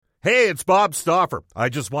Hey, it's Bob Stauffer. I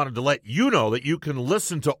just wanted to let you know that you can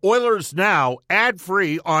listen to Oilers Now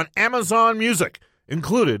ad-free on Amazon Music,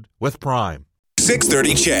 included with Prime.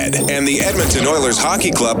 6:30 Ched and the Edmonton Oilers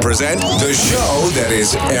Hockey Club present the show that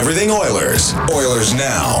is everything Oilers. Oilers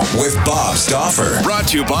Now with Bob Stauffer. Brought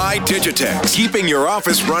to you by Digitex. Keeping your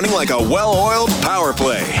office running like a well-oiled power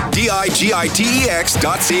play.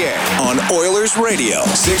 digitex.ca on Oilers Radio.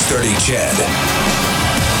 6:30 Ched.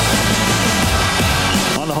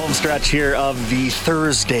 On the home stretch here of the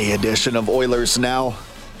Thursday edition of Oilers Now,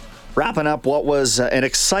 wrapping up what was an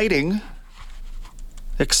exciting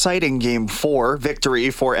Game 4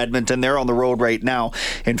 victory for Edmonton. They're on the road right now.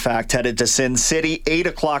 In fact, headed to Sin City. 8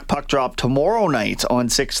 o'clock puck drop tomorrow night on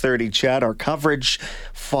 6:30 Ched. Our coverage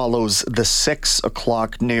follows the 6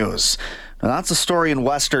 o'clock news. Now, that's a story in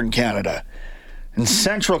Western Canada. In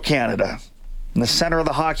Central Canada, in the center of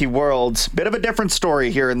the hockey world, bit of a different story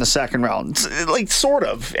here in the second round. Like, sort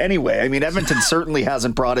of, anyway. I mean, Edmonton certainly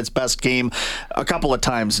hasn't brought its best game a couple of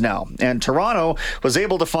times now. And Toronto was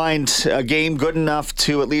able to find a game good enough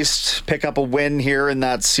to at least pick up a win here in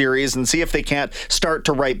that series and see if they can't start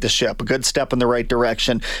to right the ship. A good step in the right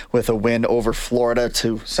direction with a win over Florida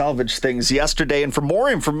to salvage things yesterday. And for more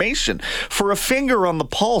information, for a finger on the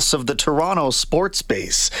pulse of the Toronto sports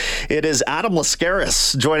base, it is Adam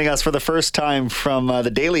Laskaris joining us for the first time from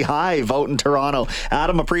the Daily Hive out in Toronto.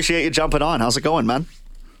 Adam, appreciate you jumping on. How's it going, man?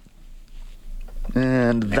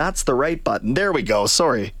 And that's the right button. There we go.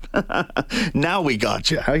 Sorry. Now we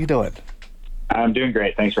got you. How you doing? I'm doing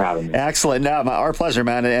great. Thanks for having me. Excellent. No, our pleasure,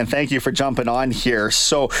 man. And thank you for jumping on here.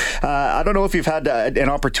 So I don't know if you've had an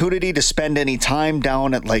opportunity to spend any time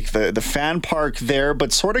down at like the fan park there,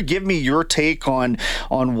 but sort of give me your take on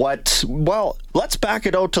what, well, let's back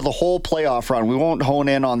it out to the whole playoff run. We won't hone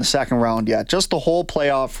in on the second round yet. Just the whole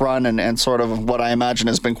playoff run and sort of what I imagine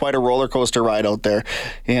has been quite a roller coaster ride out there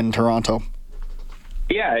in Toronto.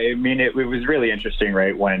 Yeah, I mean, it was really interesting,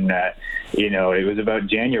 right, when, it was about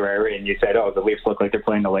January and you said, oh, the Leafs look like they're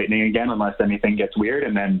playing the Lightning again unless anything gets weird.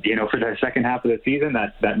 And then, for the second half of the season,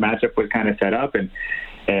 that matchup was kind of set up.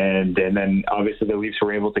 And then obviously the Leafs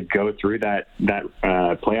were able to go through that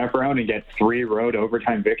playoff round and get 3 road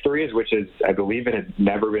overtime victories, which is, I believe, it had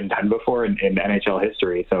never been done before in NHL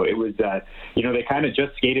history. So it was, they kind of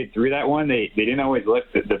just skated through that one. They didn't always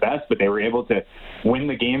look the best, but they were able to win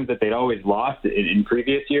the games that they'd always lost in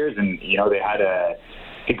previous years. And, they had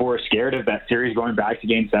people were scared of that series going back to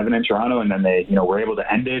Game 7 in Toronto, and then they, were able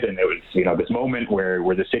to end it. And it was, this moment where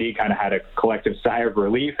the city kind of had a collective sigh of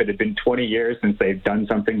relief. It had been 20 years since they've done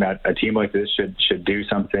something that a team like this should do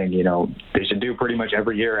something, they should do pretty much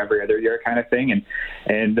every year, every other year kind of thing.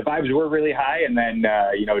 And the vibes were really high. And then,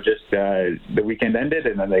 the weekend ended,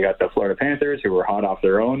 and then they got the Florida Panthers, who were hot off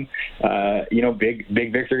their own, big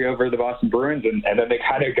victory over the Boston Bruins. And then they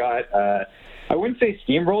kind of got, I wouldn't say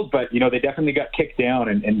steamrolled, but, they definitely got kicked down,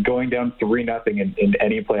 and going down 3-0 in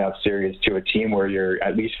any playoff series to a team where you're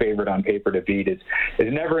at least favored on paper to beat is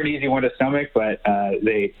never an easy one to stomach. But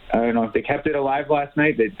they kept it alive last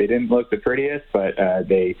night. They didn't look the prettiest, but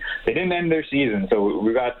they didn't end their season. So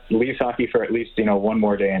we got Leafs hockey for at least, one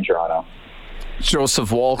more day in Toronto.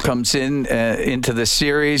 Joseph Woll comes into the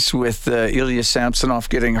series with Ilya Samsonov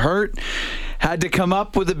getting hurt. Had to come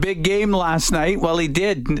up with a big game last night. Well, he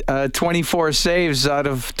did. 24 saves out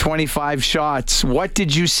of 25 shots. What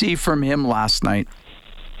did you see from him last night?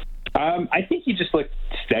 I think he just looked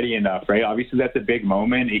steady enough, right? Obviously, that's a big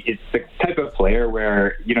moment. It's the type of player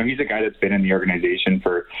where, he's a guy that's been in the organization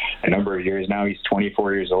for a number of years now. He's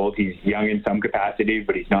 24 years old. He's young in some capacity,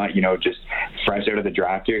 but he's not, just fresh out of the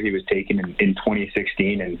draft year. He was taken in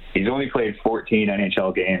 2016, and he's only played 14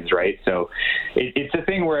 NHL games, right? So it's a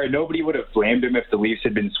thing where nobody would have blamed him if the Leafs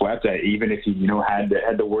had been swept, even if he,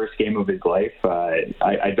 had the worst game of his life.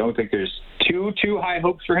 I don't think there's too high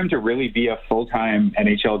hopes for him to really be a full-time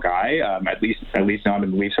NHL guy, at least not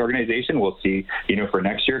in the Leafs organization. We'll see, for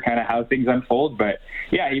next year kind of how things unfold. But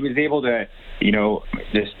yeah, he was able to,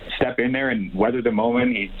 just step in there and weather the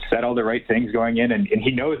moment. He said all the right things going in, and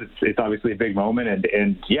he knows it's obviously a big moment.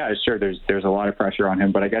 And yeah, sure, there's a lot of pressure on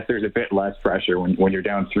him, but I guess there's a bit less pressure when you're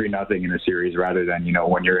down 3-0 in a series rather than,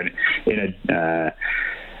 when you're in a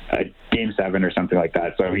Game 7 or something like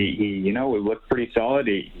that. So he looked pretty solid.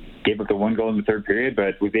 gave up the one goal in the third period,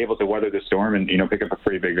 but was able to weather the storm and, pick up a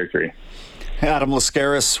pretty big victory. Adam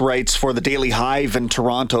Laskaris writes for the Daily Hive in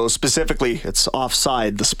Toronto. Specifically, it's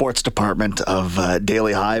Offside, the sports department of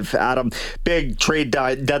Daily Hive. Adam, big trade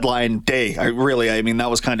deadline day. I mean,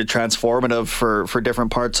 that was kind of transformative for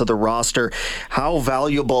different parts of the roster. How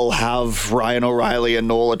valuable have Ryan O'Reilly and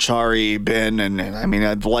Noel Acciari been? And I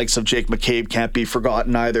mean, the likes of Jake McCabe can't be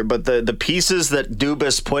forgotten either. But the pieces that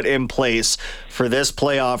Dubas put in place for this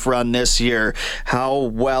playoff run this year, how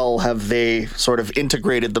well have they sort of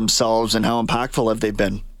integrated themselves and how impactful have they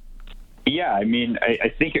been? Yeah, I mean,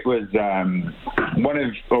 I think it was one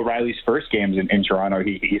of O'Reilly's first games in Toronto.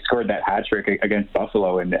 He scored that hat trick against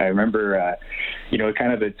Buffalo, and I remember,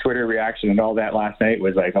 kind of the Twitter reaction and all that last night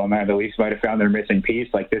was like, oh man, the Leafs might have found their missing piece.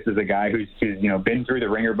 Like, this is a guy who's been through the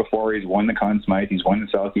ringer before. He's won the Conn Smythe, he's won the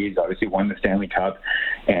Selke, he's obviously won the Stanley Cup,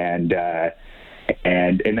 and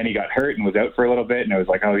then he got hurt and was out for a little bit, and it was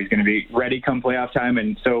like, oh, he's going to be ready come playoff time.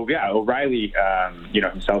 And so, yeah, O'Reilly,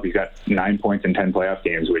 himself, he's got 9 points in 10 playoff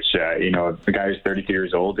games, which, the guy who's 32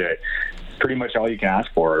 years old, pretty much all you can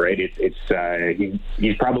ask for, right?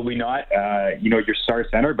 He's probably not, your star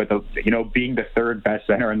center, but being the third best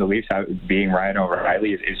center in the Leafs, being Ryan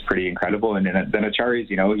O'Reilly is pretty incredible. And then Acciari's,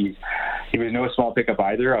 he was no small pickup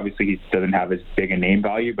either. Obviously, he doesn't have as big a name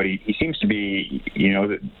value, but he seems to be,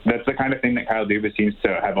 that's the kind of thing that Kyle Dubas seems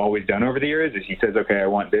to have always done over the years. Is he says, okay, I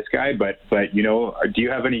want this guy, but do you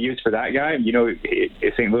have any use for that guy?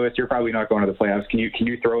 St. Louis, you're probably not going to the playoffs. Can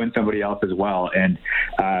you throw in somebody else as well? And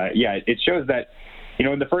it shows that,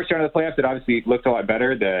 in the first round of the playoffs, it obviously looked a lot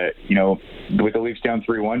better. With the Leafs down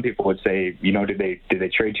 3-1, people would say, did they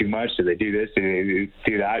trade too much? Did they do this? Did they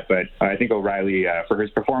do that? But I think O'Reilly, for his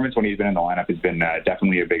performance when he's been in the lineup, has been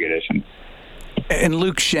definitely a big addition. And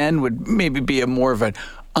Luke Schenn would maybe be a more of an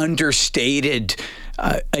understated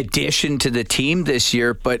addition to the team this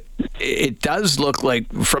year, but it does look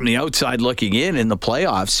like, from the outside looking in the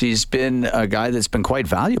playoffs, he's been a guy that's been quite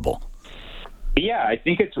valuable. Yeah, I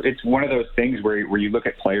think it's one of those things where you look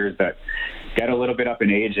at players that get a little bit up in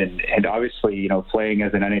age, and obviously, playing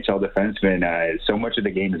as an NHL defenseman, so much of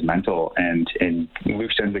the game is mental, and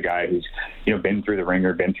Luke Schenn's a guy who's, been through the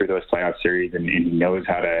ringer, been through those playoff series, and he knows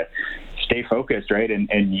how to stay focused, right?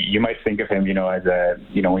 And you might think of him, as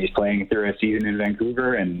when he's playing through a season in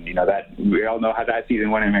Vancouver, and that we all know how that season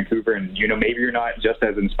went in Vancouver, and maybe you're not just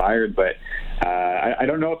as inspired, but I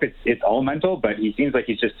don't know if it's all mental, but he seems like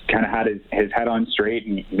he's just kind of had his head on straight,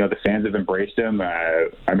 and the fans have embraced him. I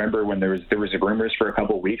remember when there was rumors for a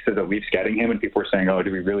couple of weeks of the Leafs getting him, and people were saying, "Oh,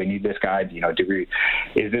 do we really need this guy?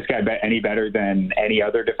 Is this guy any better than any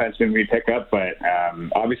other defenseman we pick up?" But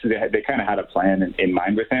obviously they kind of had a plan in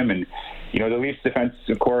mind with him, and the Leafs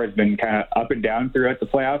defensive core has been kind of up and down throughout the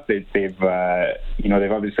playoffs.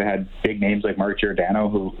 They've obviously had big names like Mark Giordano,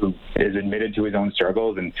 who is admitted to his own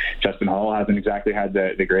struggles, and Justin Hall hasn't exactly had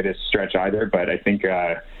the greatest stretch either. But I think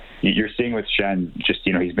you're seeing with Schenn, just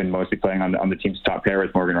he's been mostly playing on the team's top pair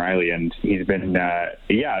with Morgan Rielly, and he's been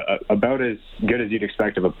about as good as you'd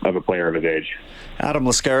expect of a player of his age. Adam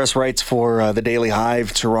Laskaris writes for the Daily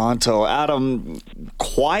Hive Toronto. Adam,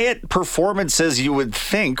 quiet performances you would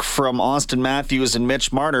think from Austin Matthews and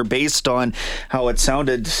Mitch Marner, based on how it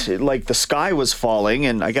sounded like the sky was falling,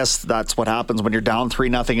 and I guess that's what happens when you're down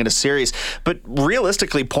 3-0 in a series. But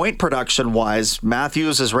realistically, point production wise,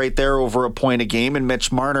 Matthews is right there over a point a game, and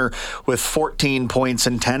Mitch Marner with 14 points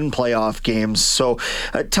in 10 playoff games. So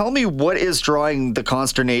tell me, what is drawing the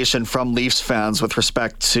consternation from Leafs fans with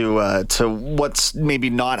respect to what's maybe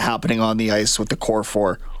not happening on the ice with the core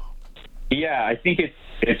four? Yeah, I think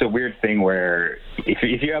it's a weird thing where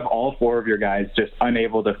if you have all four of your guys just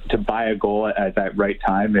unable to buy a goal at that right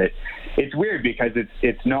time, it's weird, because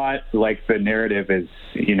it's not like the narrative is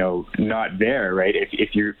not there, right?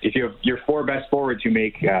 If you have your four best forwards who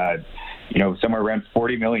make somewhere around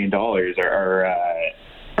 $40 million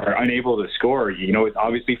are unable to score, it's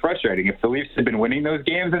obviously frustrating. If the Leafs had been winning those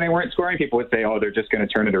games and they weren't scoring, people would say, oh, they're just going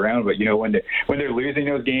to turn it around. But, when they're losing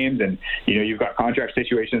those games, and, you've got contract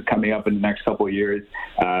situations coming up in the next couple of years,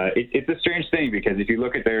 it's a strange thing, because if you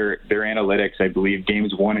look at their analytics, I believe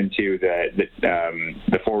games 1 and 2,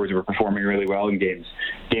 the forwards were performing really well. In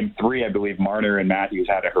game 3, I believe Marner and Matthews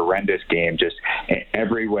had a horrendous game, just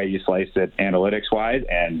every way you sliced it analytics-wise.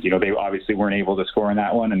 And, they obviously weren't able to score in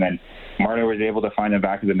that one. And then Marner was able to find them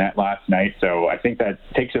back of the net last night. So I think that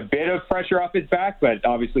takes a bit of pressure off his back, but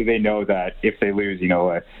obviously they know that if they lose,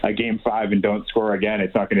 a game 5 and don't score again,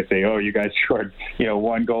 it's not going to say, oh, you guys scored,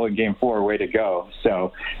 1 goal in game 4, way to go.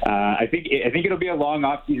 So I think it'll be a long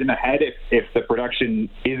off season ahead if the production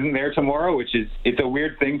isn't there tomorrow, it's a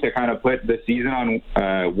weird thing to kind of put the season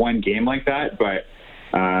on one game like that, but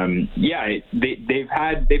they've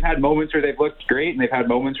had moments where they've looked great, and they've had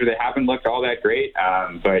moments where they haven't looked all that great.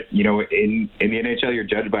 But in the NHL, you're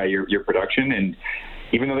judged by your production, and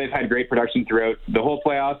even though they've had great production throughout the whole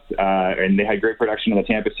playoffs, and they had great production in the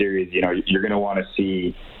Tampa series, you're going to want to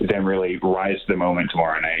see them really rise to the moment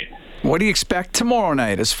tomorrow night. What do you expect tomorrow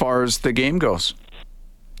night as far as the game goes?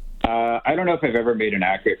 I don't know if I've ever made an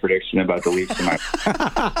accurate prediction about the Leafs.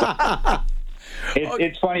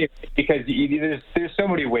 It's funny because there's so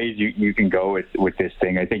many ways you can go with this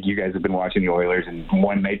thing. I think you guys have been watching the Oilers, and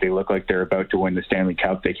one night they look like they're about to win the Stanley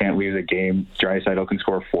Cup. They can't lose a game. Draisaitl can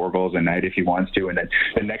score 4 goals a night if he wants to, and then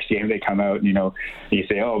the next game they come out and you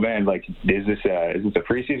say, oh man, like is this a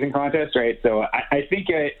preseason contest, right? So I think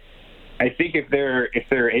if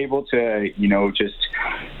they're able to just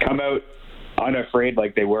come out unafraid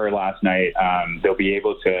like they were last night, they'll be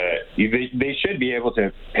able to. They should be able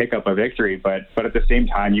to pick up a victory, but at the same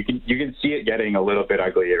time, you can see it getting a little bit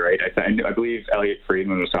uglier, right? I believe Elliot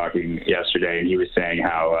Friedman was talking yesterday, and he was saying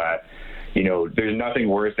how there's nothing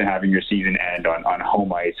worse than having your season end on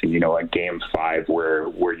home ice, and a Game 5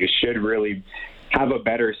 where you should really have a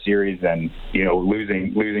better series than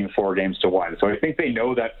losing 4-1. So I think they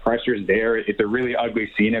know that pressure's there. It's a really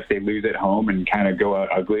ugly scene if they lose at home and kind of go out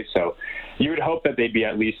ugly. So you would hope that they'd be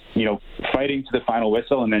at least fighting to the final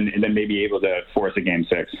whistle and then maybe able to force a Game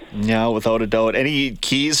 6. Yeah, without a doubt. Any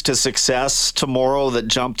keys to success tomorrow that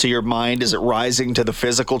jump to your mind? Is it rising to the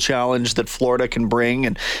physical challenge that Florida can bring?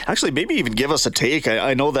 And actually, maybe even give us a take.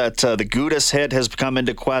 I know that the Gudas hit has come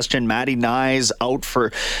into question. Matty Nyes out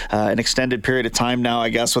for an extended period of time now, I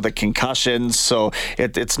guess, with a concussion. So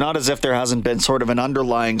it's not as if there hasn't been sort of an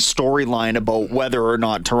underlying storyline about whether or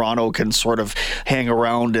not Toronto can sort of hang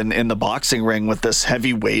around in the boxing ring with this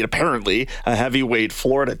apparently a heavyweight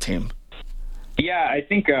Florida team. Yeah, I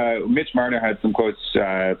think Mitch Marner had some quotes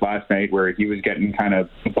last night where he was getting kind of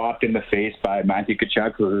bopped in the face by Matthew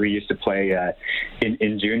Tkachuk, who we used to play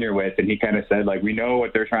in junior with, and he kind of said, like, we know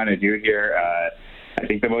what they're trying to do here. I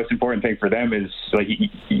think the most important thing for them is, like,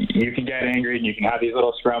 you can get angry and you can have these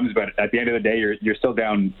little scrums, but at the end of the day, you're still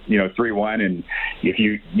down, 3-1. And if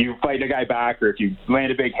you fight a guy back, or if you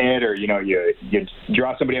land a big hit, or you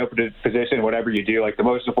draw somebody out of position, whatever you do, like, the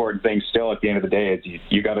most important thing still at the end of the day is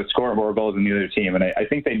you got to score more goals than the other team. And I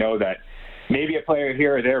think they know that maybe a player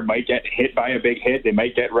here or there might get hit by a big hit. They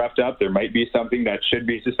might get roughed up. There might be something that should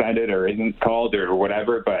be suspended or isn't called or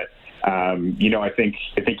whatever, but I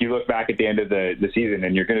think you look back at the end of the season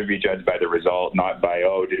and you're going to be judged by the result, not by,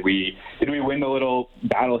 did we win the little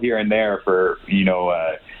battle here and there for,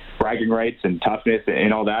 bragging rights and toughness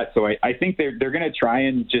and all that. So I think they're going to try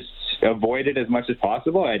and just avoid it as much as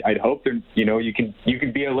possible. I'd hope you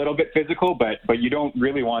can be a little bit physical, but you don't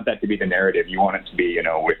really want that to be the narrative. You want it to be,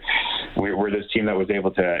 we're this team that was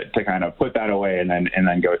able to kind of put that away and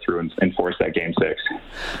then go through and force that Game 6.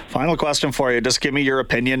 Final question for you. Just give me your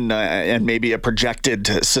opinion and maybe a projected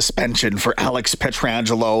suspension for Alex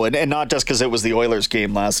Pietrangelo, and not just because it was the Oilers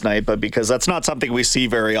game last night, but because that's not something we see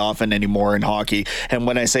very often anymore in hockey. And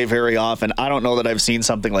when I say very often, I don't know that I've seen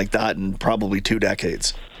something like that in probably 2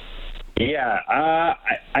 decades. Yeah,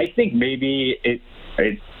 I think maybe it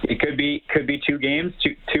could be 2 games,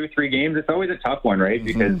 2-3 games. It's always a tough one, right?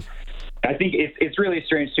 Because I think it's really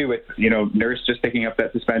strange too with Nurse just picking up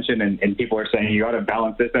that suspension and people are saying you got to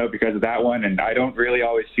balance this out because of that one, and I don't really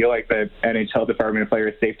always feel like the NHL Department of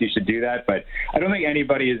Player Safety should do that, but I don't think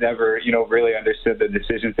anybody has ever really understood the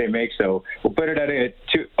decisions they make. So we'll put it at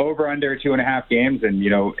over under 2.5 games, and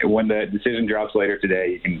when the decision drops later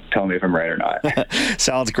today, you can tell me if I'm right or not.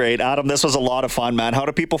 Sounds great, Adam. This was a lot of fun, man. How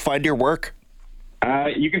do people find your work?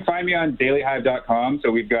 You can find me on dailyhive.com.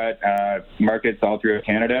 So we've got markets all throughout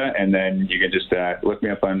Canada, and then you can just look me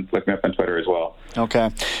up on Twitter as well.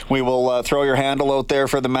 Okay. We will throw your handle out there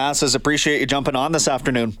for the masses. Appreciate you jumping on this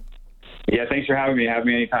afternoon. Yeah, thanks for having me. Have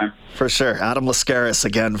me anytime. For sure. Adam Laskaris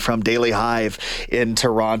again from Daily Hive in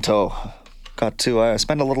Toronto. Got to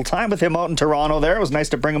spend a little time with him out in Toronto there. It was nice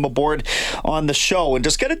to bring him aboard on the show and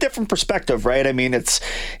just get a different perspective, right? I mean, it's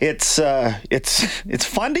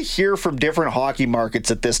fun to hear from different hockey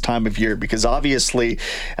markets at this time of year because obviously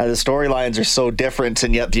the storylines are so different,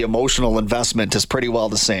 and yet the emotional investment is pretty well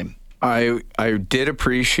the same. I did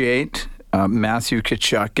appreciate Matthew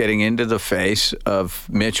Tkachuk getting into the face of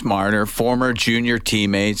Mitch Marner, former junior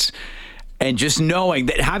teammates, and just knowing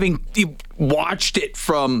that, having watched it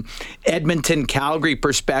from Edmonton, Calgary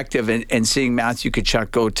perspective and seeing Matthew Tkachuk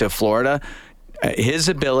go to Florida, his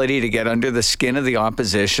ability to get under the skin of the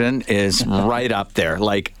opposition is right up there,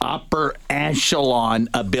 like upper echelon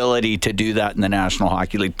ability to do that in the National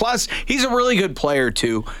Hockey League. Plus, he's a really good player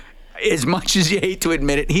too. as much as you hate to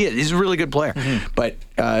admit it, he's a really good player. But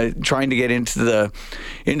trying to get into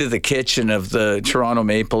the kitchen of the Toronto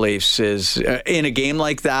Maple Leafs is in a game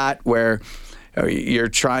like that where you're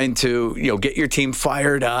trying to get your team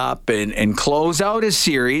fired up and close out a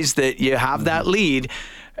series that you have that lead.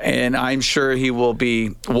 And I'm sure he will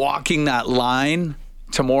be walking that line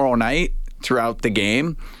tomorrow night throughout the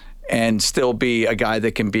game and still be a guy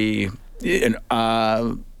that can be an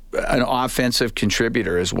offensive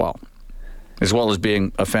contributor as well as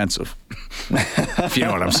being offensive, if you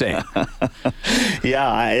know what I'm saying.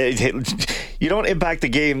 Yeah, you don't impact the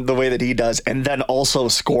game the way that he does and then also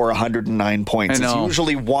score 109 points. It's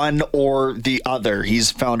usually one or the other.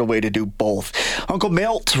 He's found a way to do both. Uncle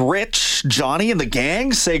Milt, Rich, Johnny, and the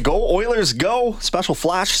gang say go Oilers go. Special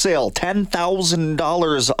flash sale,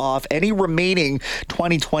 $10,000 off any remaining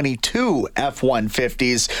 2022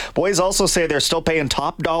 F-150s. Boys also say they're still paying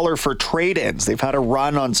top dollar for trade-ins. They've had a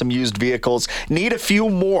run on some used vehicles. Need a few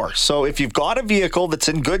more. So if you've got a vehicle that's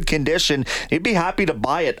in good condition, they'd be happy to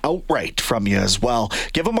buy it outright from you as well.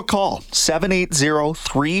 Give them a call,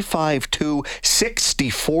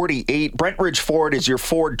 780-352-6048. Brentridge Ford is your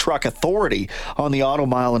Ford truck authority on the Auto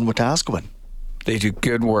Mile in Wetaskiwin. They do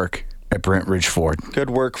good work at Brentridge Ford. Good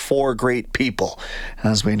work for great people.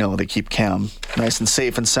 As we know, they keep Cam nice and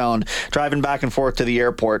safe and sound. Driving back and forth to the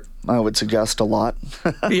airport, I would suggest a lot.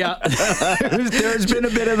 Yeah, there's been a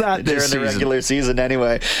bit of that during the regular season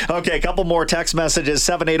anyway. Okay, a couple more text messages,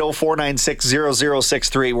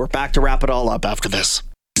 780-496-0063. We're back to wrap it all up after this.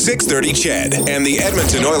 6:30 Ched and the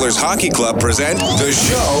Edmonton Oilers Hockey Club present the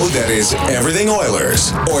show that is everything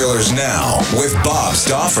Oilers. Oilers Now with Bob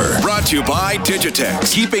Stauffer. Brought to you by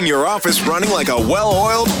Digitex. Keeping your office running like a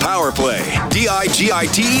well-oiled power play.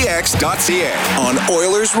 digitex.ca on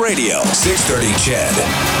Oilers Radio. 6:30 Ched.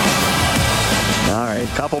 All right,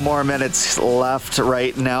 couple more minutes left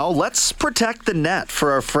right now. Let's protect the net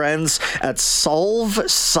for our friends at Solve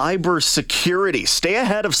Cybersecurity. Stay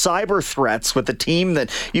ahead of cyber threats with a team that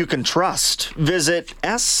you can trust. Visit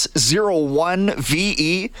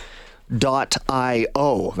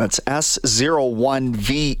S01VE.io. That's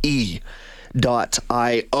S01VE.io.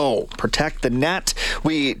 Protect the net.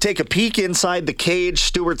 We take a peek inside the cage.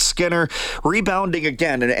 Stuart Skinner rebounding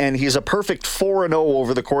again, and he's a perfect 4-0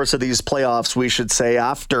 over the course of these playoffs, we should say,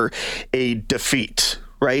 after a defeat.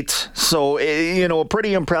 Right? So, a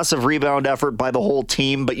pretty impressive rebound effort by the whole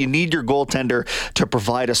team, but you need your goaltender to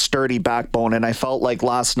provide a sturdy backbone, and I felt like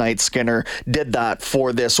last night Skinner did that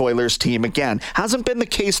for this Oilers team again. Hasn't been the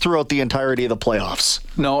case throughout the entirety of the playoffs.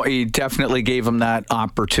 No, he definitely gave him that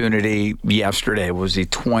opportunity yesterday. Was he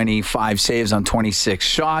 25 saves on 26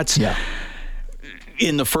 shots? Yeah.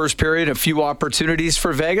 In the first period, a few opportunities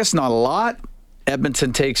for Vegas, not a lot.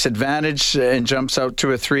 Edmonton takes advantage and jumps out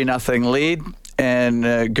to a 3-0 lead.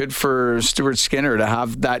 And good for Stuart Skinner to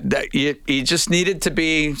have that. He just needed to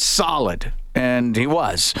be solid, and he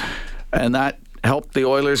was. And that helped the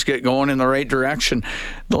Oilers get going in the right direction.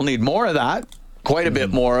 They'll need more of that, quite a bit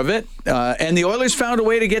more of it. And the Oilers found a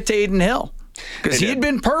way to get to Aiden Hill, because he had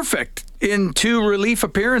been perfect in 2 relief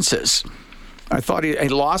appearances. I thought he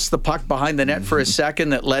lost the puck behind the net for a second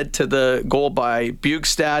that led to the goal by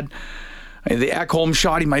Bjugstad. The Ekholm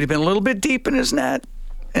shot, he might have been a little bit deep in his net.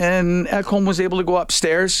 And Ekholm was able to go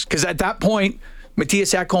upstairs, because at that point,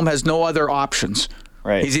 Matthias Ekholm has no other options.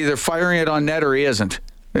 Right. He's either firing it on net or he isn't.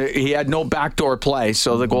 He had no backdoor play,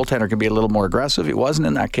 so the goaltender can be a little more aggressive. He wasn't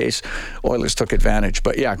in that case. Oilers took advantage.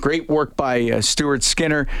 But yeah, great work by Stuart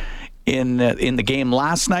Skinner in the game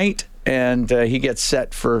last night, and he gets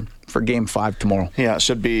set for Game 5 tomorrow. Yeah,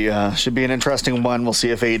 should be an interesting one. We'll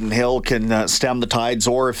see if Aiden Hill can stem the tides,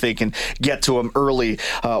 or if they can get to him early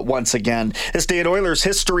once again. This day in Oilers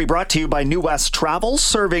history brought to you by New West Travel,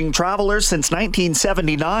 serving travelers since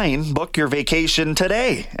 1979. Book your vacation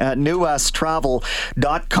today at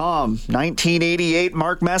newwesttravel.com. 1988,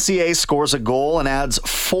 Mark Messier scores a goal and adds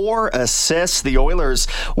 4 assists. The Oilers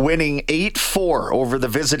winning 8-4 over the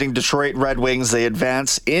visiting Detroit Red Wings. They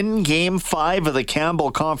advance in Game 5 of the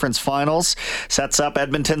Campbell Conference Finals, sets up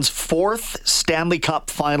Edmonton's 4th Stanley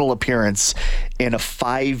Cup final appearance in a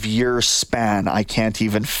 5-year span. I can't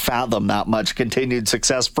even fathom that much continued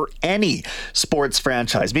success for any sports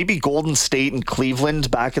franchise. Maybe Golden State and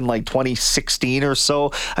Cleveland back in like 2016 or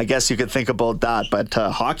so. I guess you could think about that. But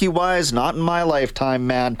hockey-wise, not in my lifetime,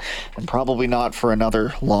 man, and probably not for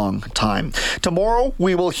another long time. Tomorrow,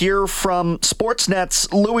 we will hear from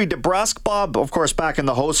Sportsnet's Louis DeBrusque. Bob, of course, back in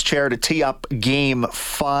the host chair to tee up Game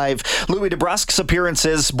 5 Hive. Louis DeBrusque's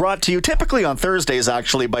appearances brought to you typically on Thursdays,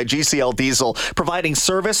 actually, by GCL Diesel, providing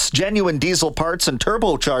service, genuine diesel parts, and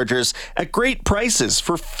turbochargers at great prices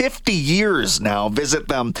for 50 years now. Visit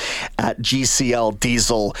them at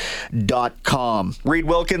gcldiesel.com. Reed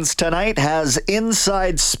Wilkins tonight has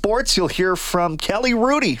Inside Sports. You'll hear from Kelly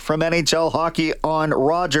Rudy from NHL Hockey on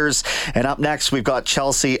Rogers. And up next, we've got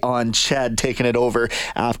Chelsea on Ched taking it over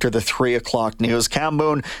after the 3 o'clock news. Cam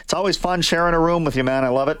Moon, it's always fun sharing a room with you, man. I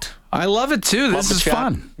love it. I love it too. This is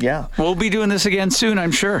fun. Yeah. We'll be doing this again soon,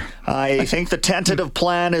 I'm sure. I think the tentative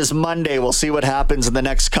plan is Monday. We'll see what happens in the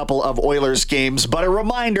next couple of Oilers games. But a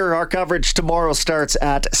reminder, our coverage tomorrow starts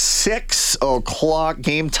at 6 o'clock.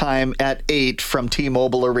 Game time at 8 from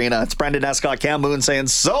T-Mobile Arena. It's Brendan Escott, Cam Moon saying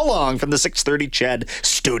so long from the 630 Ched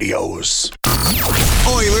Studios.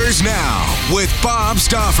 Oilers Now with Bob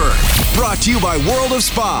Stauffer. Brought to you by World of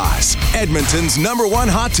Spas, Edmonton's #1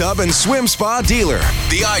 hot tub and swim spa dealer.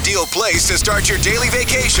 The ideal place to start your daily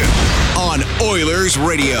vacation on Oilers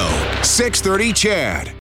Radio. 630 Ched.